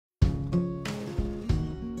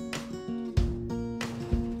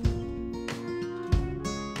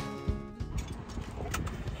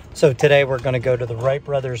So today we're going to go to the Wright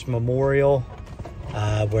Brothers Memorial,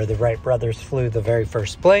 where the Wright Brothers flew the very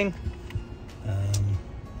first plane.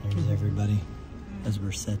 There's everybody as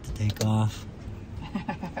we're set to take off.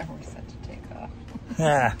 We're set to take off.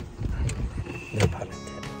 No pun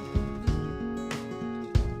intended.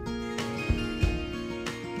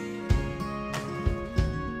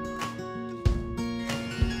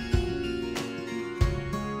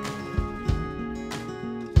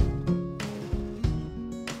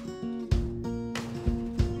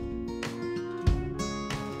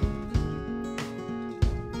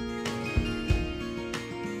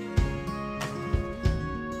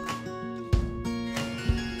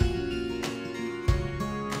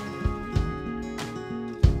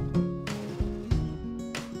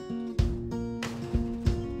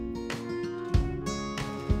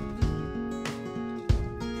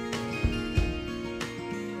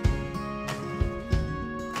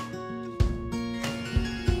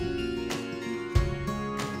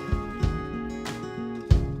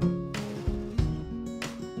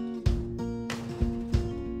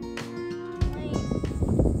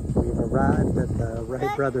 We've arrived at the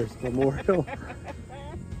Wright Brothers Memorial.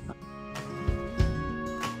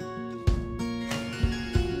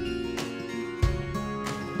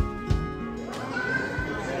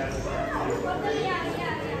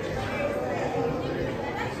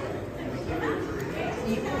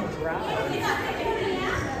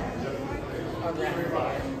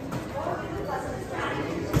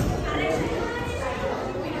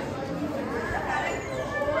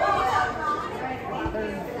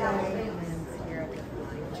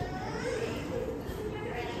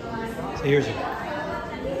 So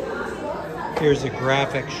here's a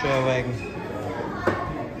graphic showing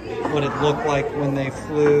what it looked like when they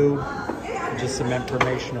flew. Just some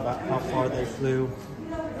information about how far they flew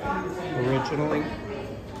originally,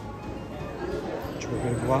 which we're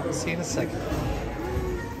going to go out and see in a second.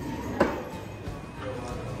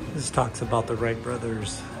 This talks about the Wright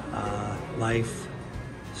brothers' life,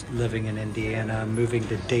 living in Indiana, moving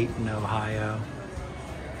to Dayton, Ohio,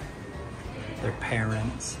 their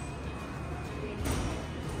parents,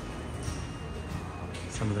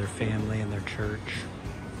 some of their family and their church,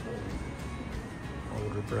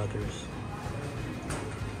 older brothers.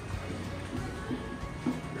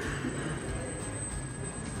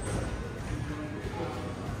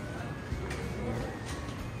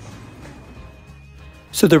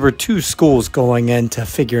 So there were two schools going into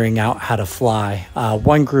figuring out how to fly.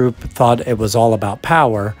 One group thought it was all about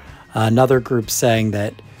power. Another group saying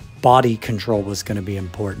that body control was going to be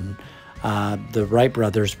important. The Wright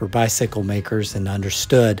brothers were bicycle makers and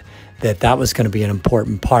understood that that was going to be an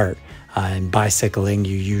important part. In bicycling,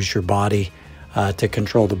 you use your body to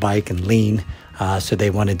control the bike and lean. So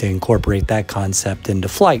they wanted to incorporate that concept into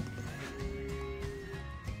flight.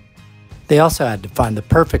 They also had to find the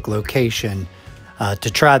perfect location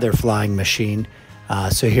to try their flying machine.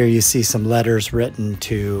 So here you see some letters written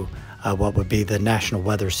to what would be the National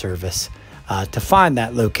Weather Service to find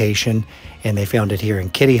that location. And they found it here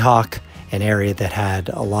in Kitty Hawk, an area that had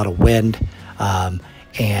a lot of wind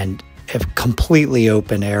and a completely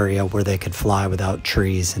open area where they could fly without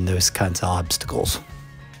trees and those kinds of obstacles.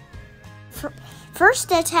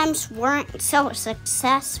 First attempts weren't so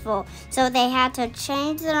successful, so they had to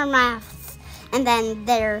change their math, and then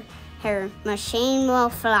their machine will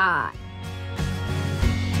fly.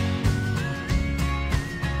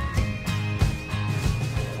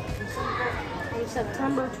 On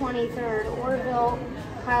September 23rd, Orville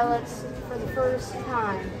pilots for the first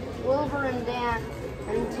time. Wilbur and Dan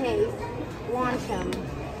and Tate launch him.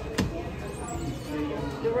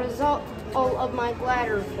 The result of my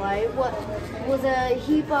glider flight was a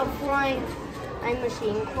heap of flying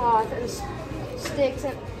machine cloth and sticks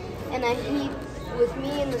and a heap with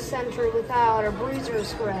me in the center without a bruise or a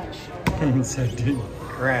scratch. So it didn't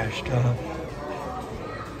crash, huh?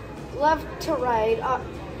 Left to right,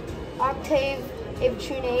 Octave,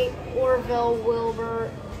 Ibchunate, Orville,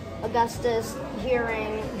 Wilbur, Augustus,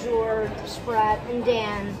 Hearing, George, Spratt, and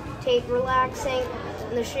Dan. Tate relaxing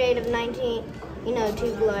in the shade of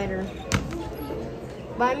 1902 glider.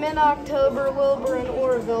 By mid-October, Wilbur and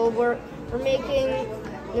Orville were making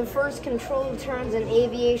the first controlled turns in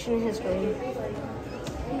aviation history.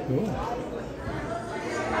 Cool.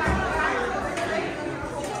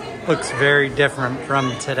 Looks very different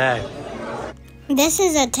from today. This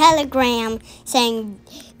is a telegram saying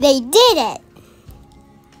they did it.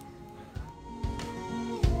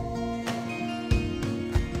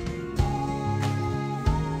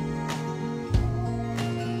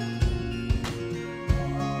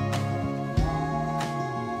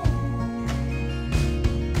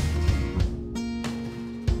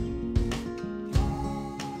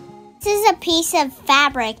 a piece of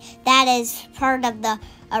fabric that is part of the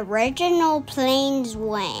original plane's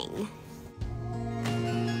wing.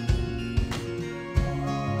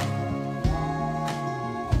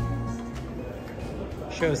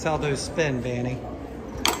 Show us how those spin, Vanny.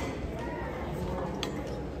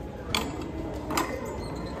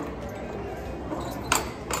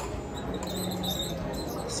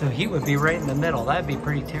 So he would be right in the middle. That'd be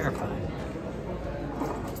pretty terrifying.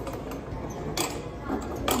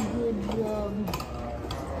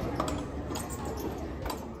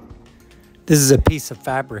 This is a piece of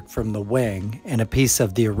fabric from the wing and a piece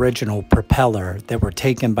of the original propeller that were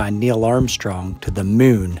taken by Neil Armstrong to the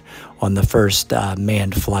moon on the first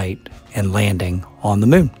manned flight and landing on the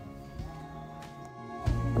moon.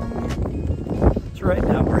 So right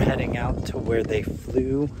now we're heading out to where they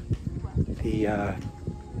flew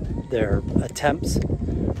their attempts.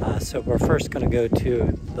 So we're first going to go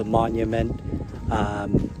to the monument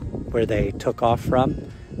where they took off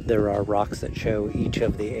from. There are rocks that show each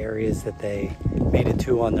of the areas that they made it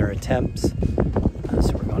to on their attempts.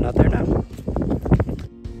 So we're going out there now.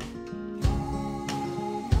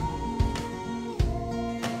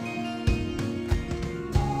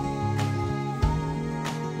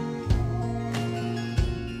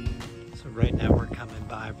 So right now we're coming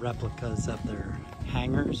by replicas of their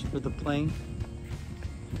hangars for the plane.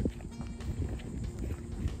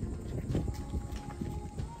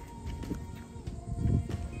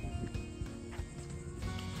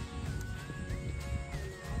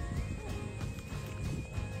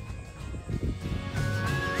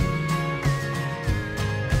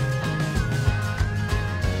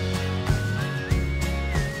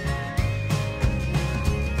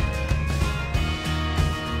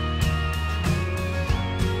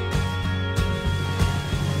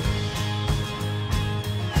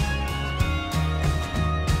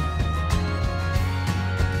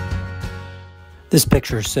 This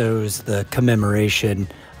picture shows the commemoration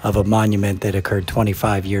of a monument that occurred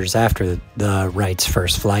 25 years after the Wright's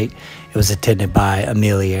first flight. It was attended by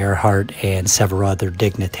Amelia Earhart and several other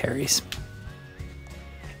dignitaries.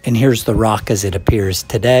 And here's the rock as it appears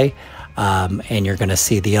today. And you're going to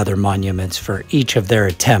see the other monuments for each of their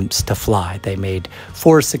attempts to fly. They made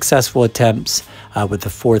 4 successful attempts, with the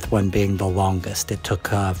 4th one being the longest. It took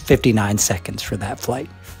 59 seconds for that flight.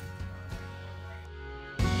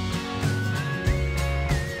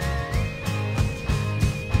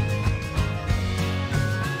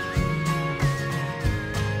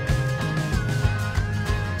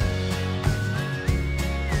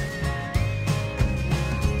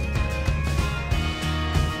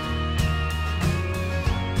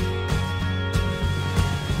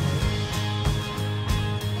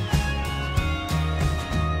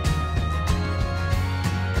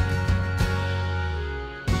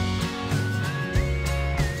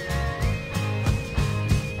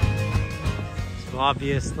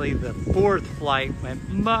 Obviously, the 4th flight went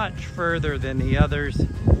much further than the others.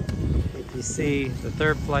 If you see, the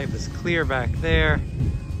 3rd flight was clear back there.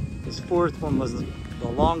 This 4th one was the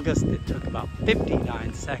longest. It took about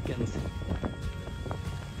 59 seconds.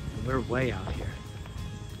 We're way out here.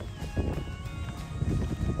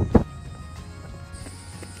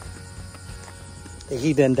 The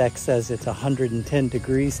heat index says it's 110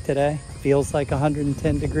 degrees today. Feels like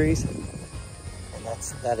 110 degrees.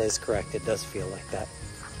 That is correct. It does feel like that.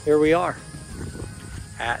 Here we are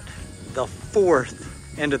at the 4th,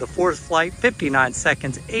 end of the 4th flight, 59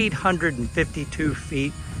 seconds, 852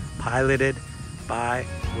 feet, piloted by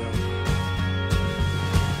Will.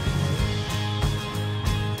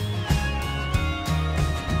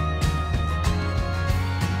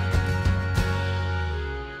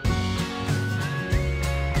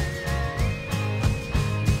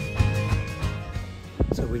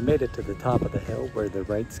 So we made it to the top of the hill where the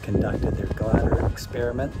Wrights conducted their glider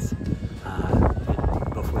experiments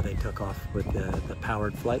before they took off with the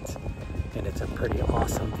powered flights. And it's a pretty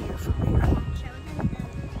awesome view from here.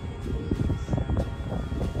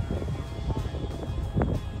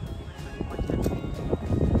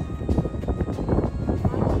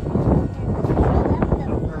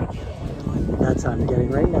 That's what I'm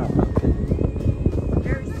getting right now, Pumpkin.